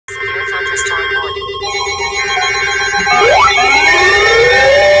thunderstorm warning.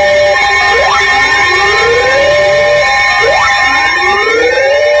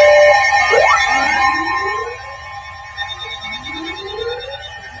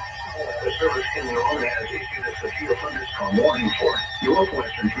 The service in New Orleans has issued a severe thunderstorm warning for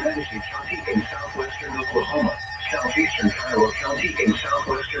northwestern Tennessee County in southwestern Oklahoma, southeastern Cairo County in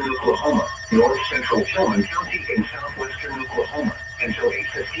southwestern Oklahoma, north central Tillman County in southwestern Oklahoma, until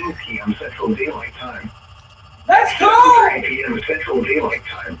 8:15 p.m. Central Daylight Time. Let's go! 7:30 p.m. Central Daylight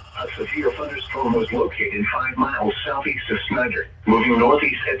Time, a severe thunderstorm was located 5 miles southeast of Snyder, moving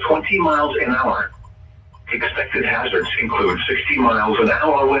northeast at 20 miles an hour. Expected hazards include 60 miles an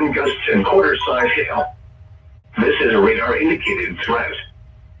hour wind gusts and quarter-size hail. This is a radar-indicated threat.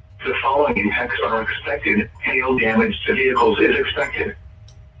 The following impacts are expected. Hail damage to vehicles is expected.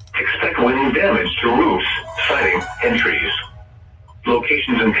 Expect wind damage to roofs, siding, and trees.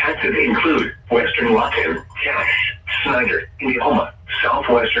 Locations impacted include Western Lawton, Cache, Snyder, Indiana,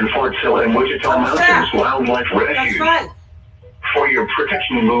 Southwestern Fort Sill, and Wichita Mountains Wildlife Refuge. That's right. For your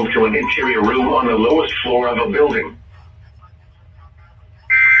protection, move to an interior room on the lowest floor of a building.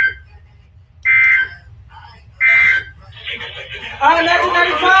 All right,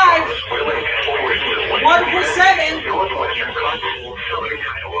 1995.